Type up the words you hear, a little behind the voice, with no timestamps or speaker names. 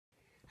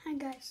Hi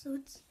guys, so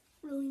it's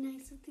really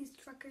nice of these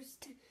truckers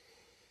to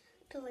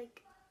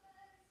like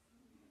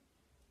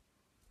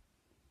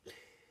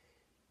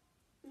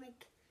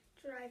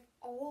drive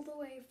all the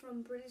way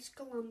from British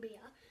Columbia,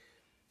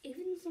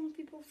 even some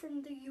people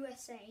from the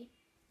USA,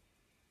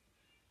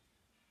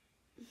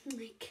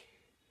 like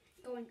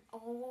going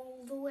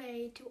all the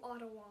way to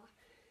Ottawa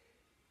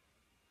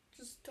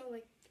just to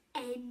like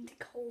end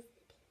COVID.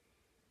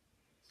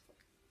 So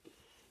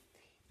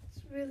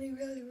it's really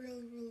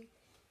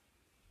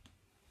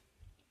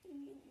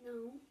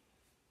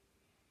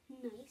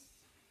nice.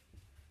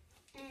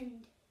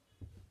 And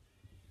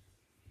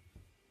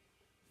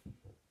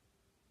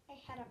I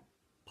had a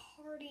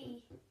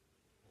party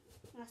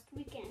last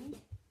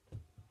weekend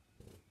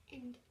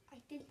and I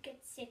didn't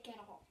get sick at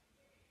all.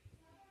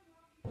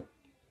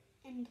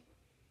 And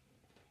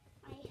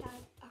I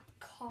had a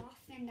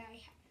cough and I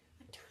had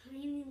a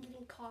tiny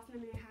little cough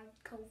and I had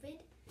COVID.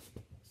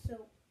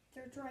 So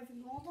they're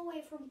driving all the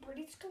way from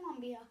British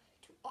Columbia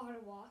to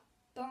Ottawa.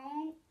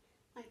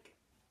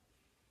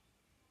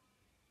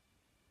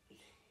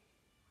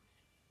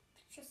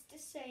 Just to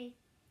say,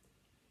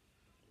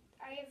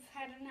 I have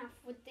had enough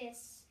with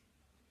this,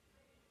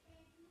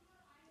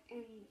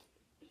 and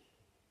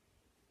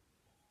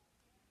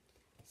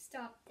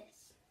stop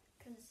this,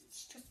 because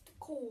it's just a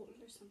cold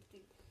or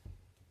something.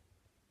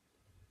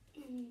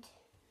 And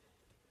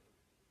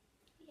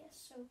yeah,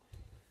 so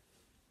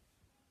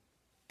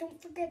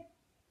don't forget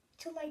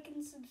to like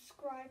and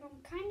subscribe.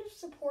 I'm kind of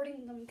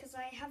supporting them because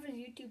I have a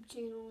YouTube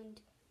channel and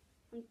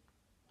I'm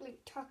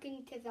like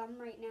talking to them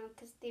right now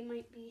because they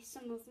might be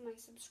some of my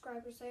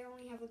subscribers. I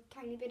only have a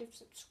tiny bit of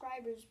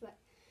subscribers, but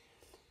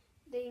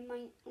they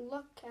might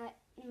look at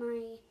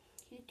my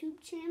YouTube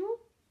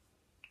channel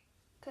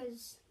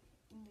because,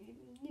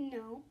 you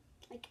know,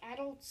 like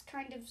adults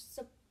kind of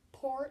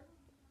support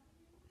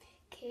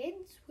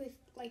kids with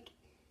like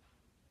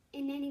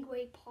in any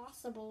way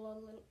possible, a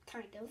little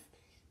kind of.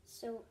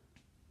 So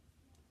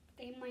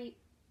they might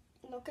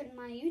look at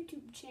my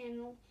YouTube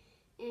channel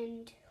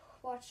and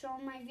watch all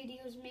my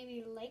videos,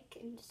 maybe like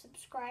and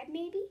subscribe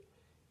maybe.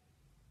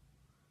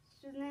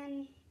 So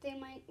then they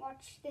might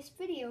watch this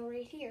video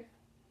right here.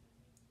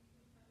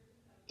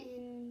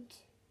 And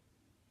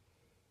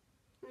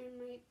I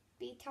might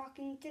be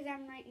talking to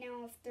them right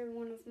now if they're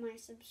one of my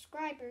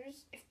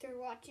subscribers, if they're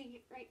watching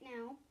it right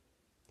now.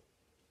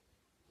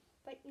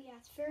 But yeah,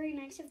 it's very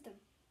nice of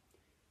them.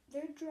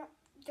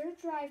 They're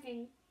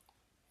driving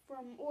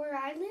from where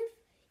I live.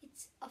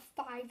 It's a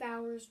 5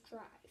 hours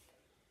drive.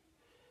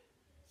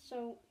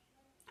 So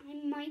I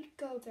might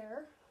go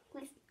there.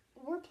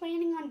 We're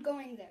planning on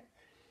going there.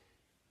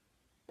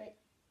 But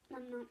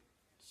I'm not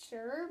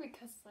sure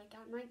because like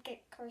I might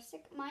get car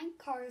sick. My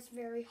car is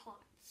very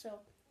hot. So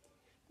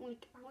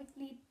like I would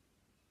need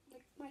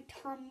like my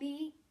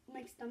tummy,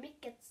 my stomach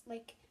gets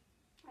like,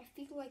 I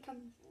feel like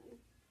I'm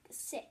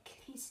sick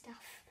and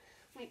stuff.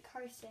 My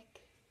car's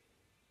sick.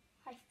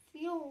 I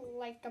feel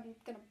like I'm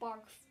gonna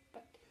barf,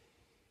 but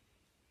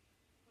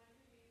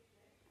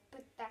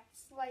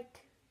that's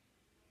like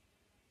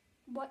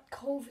what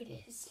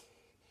COVID is.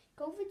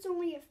 COVID's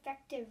only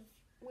effective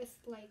with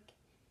like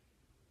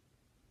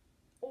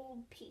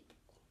old people.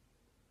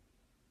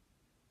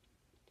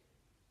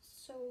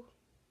 So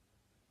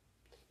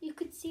you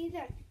could see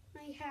that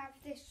I have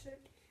this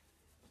shirt,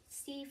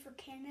 C for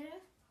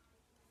Canada,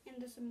 and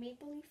there's a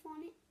maple leaf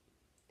on it.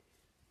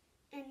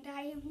 And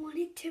I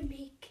wanted to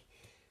make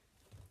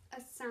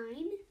a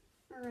sign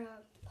or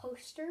a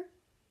poster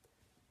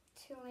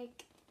to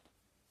like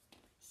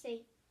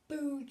say,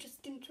 "Boo,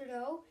 Justin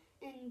Trudeau,"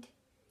 and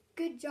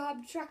 "Good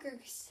job,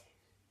 truckers."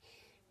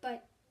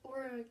 But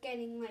we're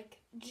getting like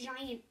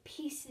giant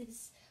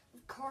pieces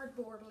of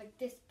cardboard like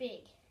this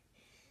big.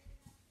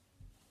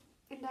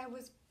 And I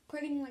was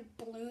putting like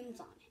balloons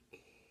on it.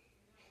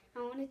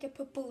 I wanted to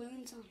put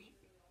balloons on it.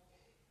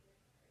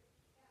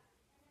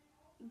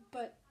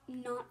 But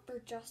not for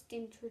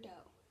Justin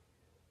Trudeau.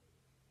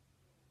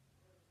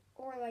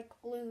 Or like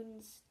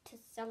balloons to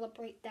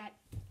celebrate that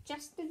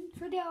Justin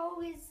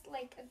Trudeau is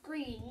like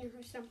agreeing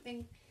or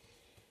something.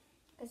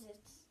 Because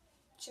it's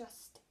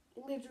just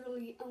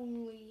literally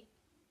only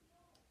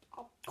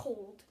a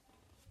cold.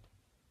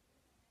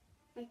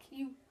 Like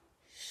you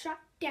shut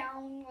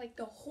down like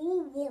the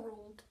whole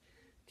world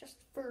just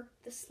for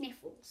the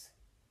sniffles.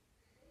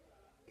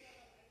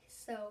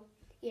 So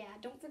yeah,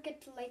 don't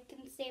forget to like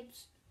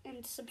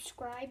and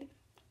subscribe.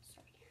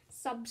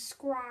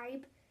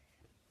 Subscribe.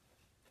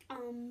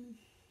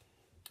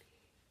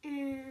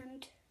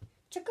 And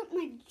check out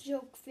my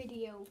joke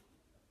video.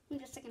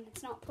 Wait a second,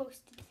 it's not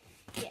posted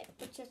yet,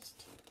 but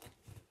just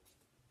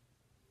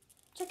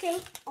check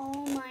out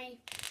all my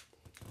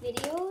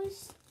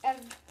videos.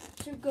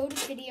 So go to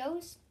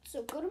videos.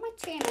 So go to my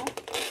channel,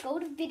 go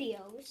to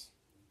videos.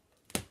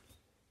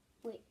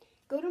 Wait,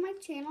 go to my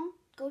channel,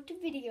 go to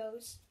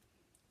videos,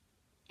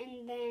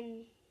 and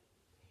then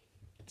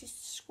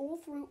just scroll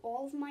through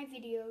all of my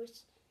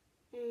videos,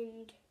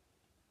 and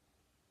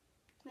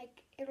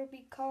like it'll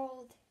be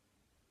called,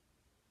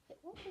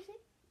 what was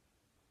it?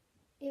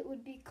 It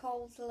would be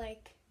called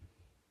like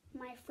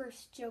my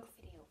first joke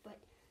video. But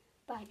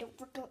bye.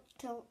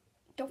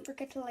 Don't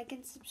forget to like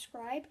and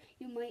subscribe.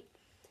 You might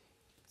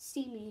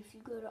see me if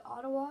you go to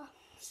Ottawa.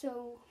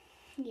 So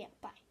yeah,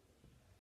 bye.